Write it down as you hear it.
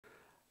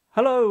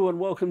Hello and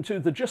welcome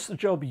to the Just the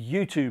Job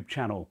YouTube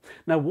channel.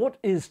 Now, what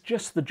is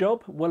Just the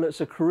Job? Well,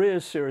 it's a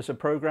careers series of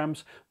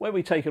programs where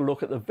we take a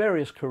look at the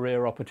various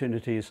career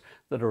opportunities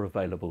that are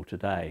available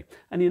today.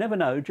 And you never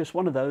know, just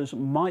one of those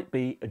might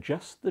be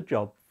just the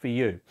job for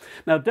you.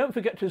 Now, don't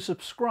forget to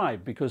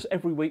subscribe because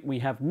every week we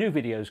have new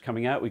videos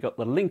coming out. We've got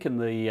the link in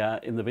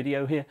the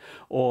video here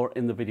or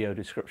in the video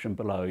description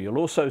below. You'll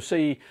also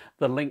see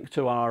the link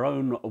to our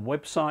own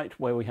website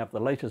where we have the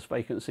latest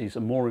vacancies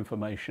and more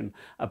information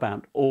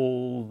about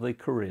all the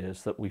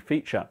careers that we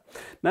feature.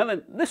 Now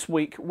then, this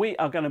week we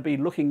are going to be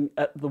looking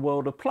at the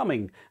world of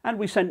plumbing, and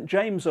we sent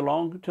James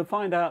along to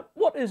find out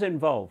what is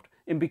involved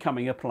in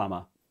becoming a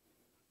plumber.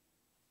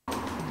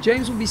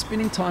 James will be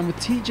spending time with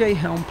TJ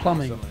Helm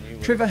Plumbing.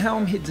 Trevor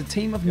Helm heads a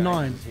team of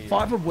 9,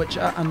 5 of which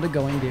are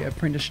undergoing their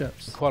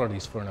apprenticeships.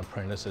 Qualities for an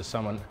apprentice is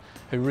someone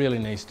who really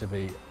needs to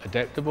be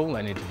adaptable.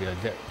 They need to be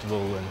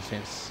adaptable in the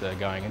sense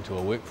going into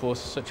a workforce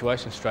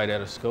situation straight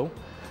out of school.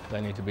 They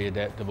need to be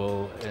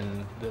adaptable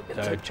in that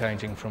they're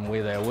changing from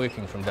where they are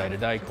working from day to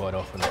day quite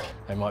often.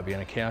 They might be in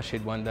a cow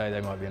shed one day,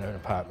 they might be in an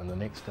apartment the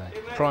next day.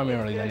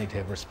 Primarily they need to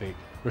have respect.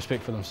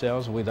 Respect for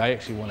themselves, where they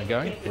actually want to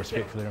go,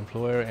 respect for their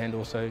employer and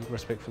also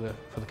respect for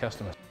the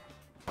customers.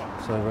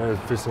 So the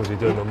first things we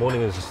do in the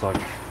morning is just like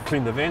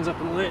clean the vans up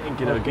and all that and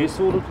get our gear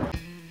sorted.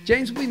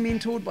 James will be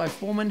mentored by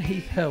foreman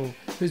Heath Hill,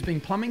 who's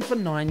been plumbing for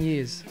 9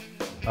 years.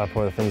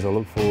 Probably the things I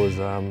look for is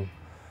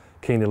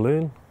keen to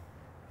learn,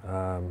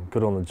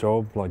 good on the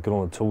job, like good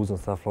on the tools and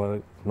stuff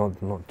like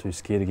that, not too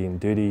scared of getting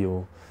dirty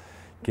or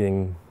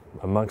getting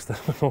amongst it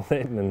and all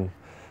that, and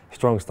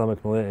strong stomach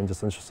and all that, and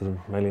just interested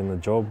mainly in the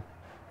job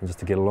and just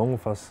to get along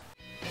with us.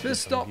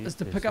 First stop is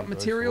to pick up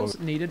materials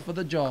needed for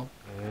the job.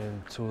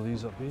 And 2 of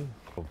these up here,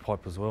 got a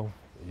pipe as well,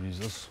 use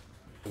this,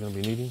 we're going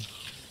to be needing,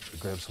 so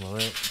grab some of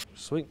that,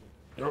 sweet,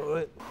 all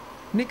right.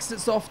 Next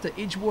it's off to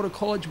Edgewater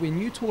College where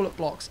new toilet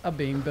blocks are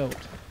being built.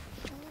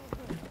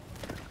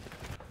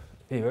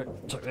 Here you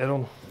go, chuck that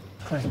on.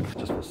 Okay.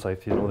 Just for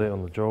safety and all that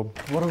on the job.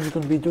 What are we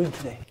going to be doing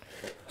today?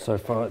 So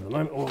far at the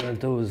moment what we're going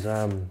to do is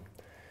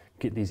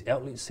get these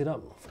outlets set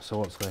up. So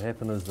what's going to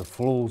happen is the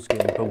floor's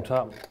getting built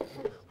up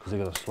because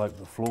they've got to slope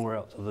the floor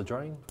out to the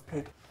drain.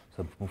 Okay.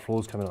 So the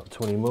floor's coming up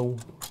 20 mil.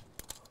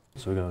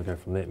 So we're going to go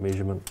from that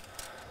measurement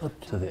up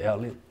to the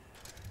outlet.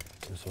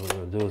 And so what we're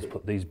going to do is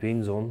put these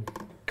bends on,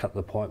 cut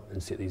the pipe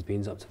and set these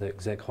bends up to the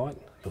exact height.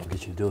 What I'll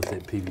get you to do with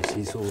that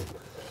PVC saw,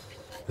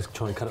 just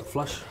try and cut it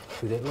flush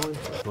through that line,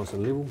 so it's nice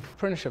and level.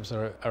 Apprenticeships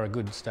are a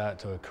good start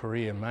to a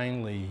career,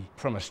 mainly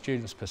from a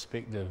student's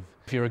perspective.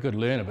 If you're a good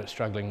learner but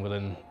struggling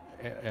within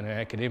an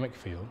academic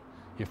field,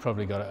 you've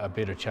probably got a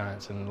better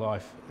chance in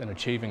life in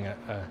achieving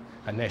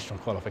a national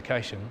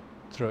qualification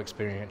through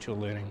experiential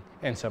learning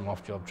and some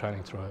off-job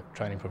training through a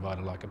training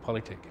provider like a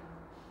Polytech.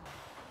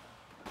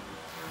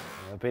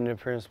 I've been an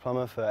apprentice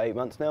plumber for 8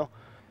 months now,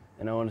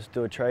 and I wanted to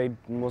do a trade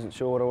and wasn't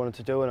sure what I wanted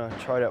to do, and I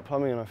tried out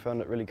plumbing and I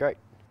found it really great.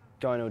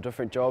 Going to a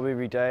different job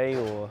every day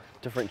or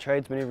different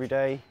tradesmen every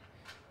day,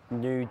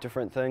 new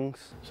different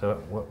things. So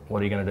what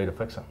are you going to do to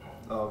fix it?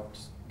 I'm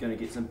just going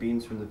to get some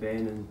bends from the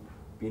van and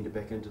bend it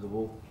back into the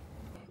wall.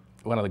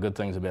 One of the good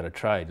things about a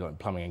trade, like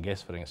plumbing and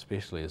gas fitting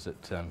especially, is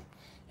that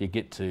you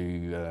get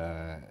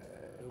to,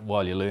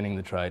 while you're learning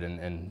the trade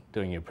and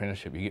doing your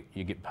apprenticeship,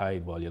 you get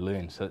paid while you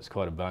learn, so it's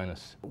quite a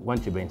bonus.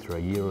 Once you've been through a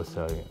year or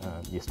so,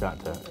 you start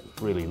to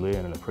really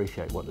learn and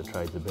appreciate what the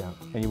trade's about,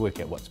 and you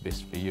work out what's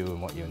best for you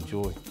and what you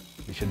enjoy.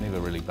 You should never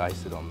really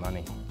base it on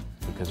money,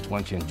 because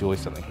once you enjoy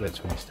something,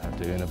 that's when you start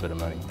to earn a bit of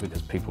money,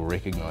 because people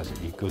recognise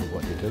that you're good at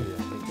what you do.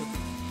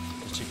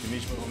 Just check the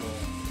measurement on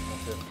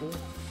the floor.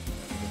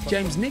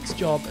 James' next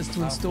job is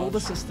to install the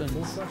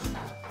systems.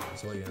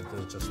 So what you're going to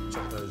do is just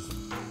chuck those 2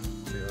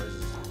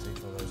 hoses into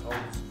each one of those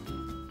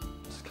holes.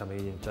 Just come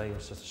here,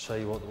 James, just to show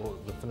you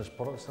what the finished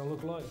product's going to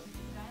look like.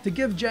 To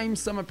give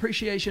James some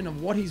appreciation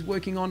of what he's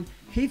working on,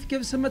 Heath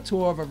gives him a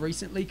tour of a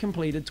recently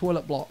completed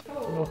toilet block.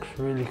 It looks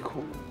really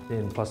cool. Yeah,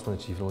 and plus when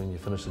you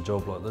finish a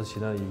job like this,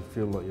 you know, you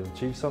feel like you've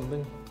achieved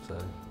something, so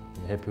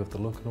you're happy with the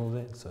look and all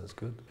that, so it's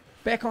good.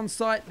 Back on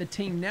site, the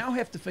team now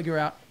have to figure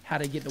out how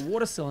to get the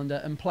water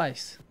cylinder in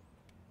place.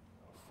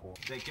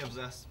 That gives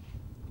us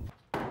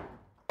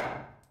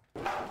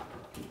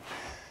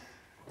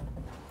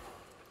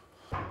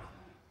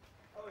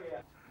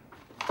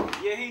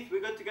Yeah, Heath,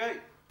 we're good to go.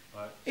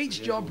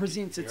 Each job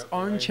presents its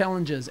own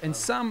challenges, and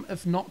some,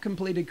 if not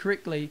completed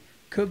correctly,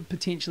 could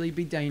potentially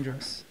be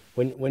dangerous.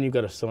 When you've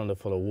got a cylinder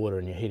full of water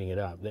and you're heating it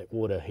up, that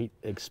water heat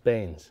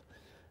expands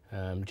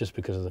just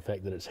because of the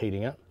fact that it's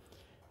heating up.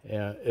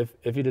 If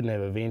you didn't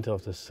have a vent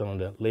off the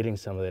cylinder letting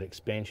some of that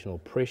expansion or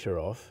pressure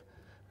off,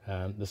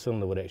 the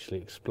cylinder would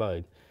actually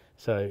explode.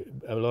 So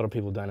a lot of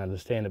people don't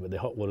understand it, but the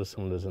hot water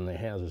cylinders in their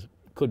houses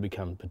could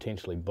become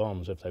potentially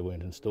bombs if they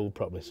weren't installed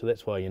properly. So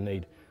that's why you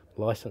need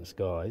licensed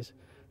guys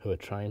who are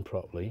trained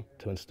properly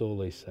to install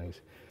these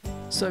things.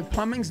 So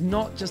plumbing's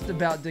not just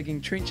about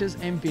digging trenches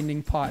and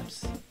bending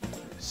pipes.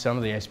 Some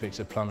of the aspects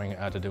of plumbing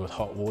are to do with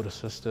hot water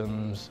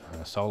systems,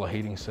 solar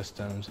heating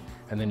systems,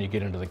 and then you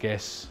get into the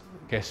gas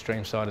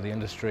stream side of the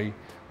industry,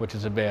 which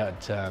is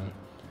about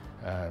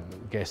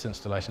gas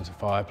installations of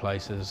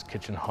fireplaces,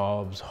 kitchen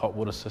hobs, hot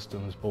water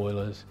systems,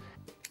 boilers.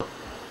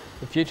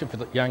 The future for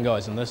the young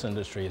guys in this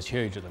industry is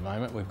huge at the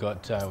moment. We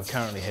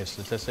currently have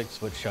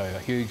statistics which show a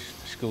huge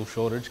skill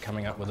shortage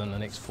coming up within the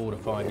next 4 to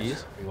 5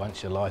 years.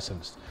 Once you're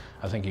licensed,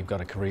 I think you've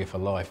got a career for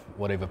life,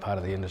 whatever part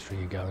of the industry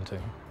you go into.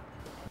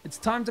 It's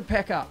time to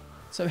pack up.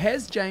 So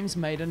has James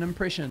made an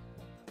impression?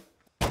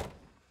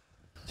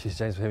 Cheers,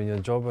 James, for having you on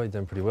the job. You're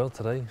doing pretty well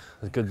today.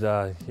 It's good.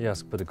 You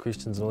asked a bit of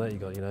questions and all that. You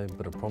got, a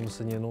bit of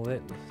promise in you and all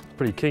that.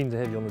 Pretty keen to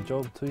have you on the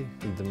job too.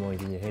 You didn't mind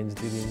getting your hands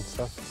dirty and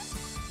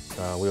stuff.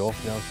 We're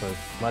off now, so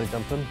Marty,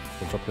 jump in.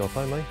 We'll drop you off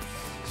home, mate.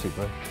 Sweet,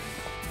 bro.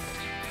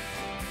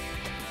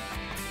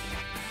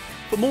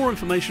 For more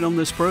information on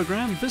this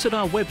program, visit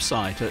our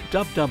website at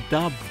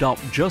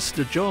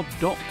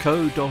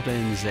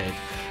www.justajob.co.nz.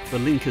 The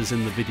link is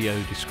in the video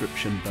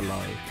description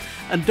below.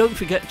 And don't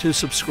forget to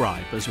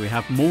subscribe, as we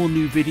have more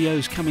new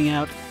videos coming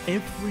out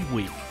every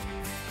week.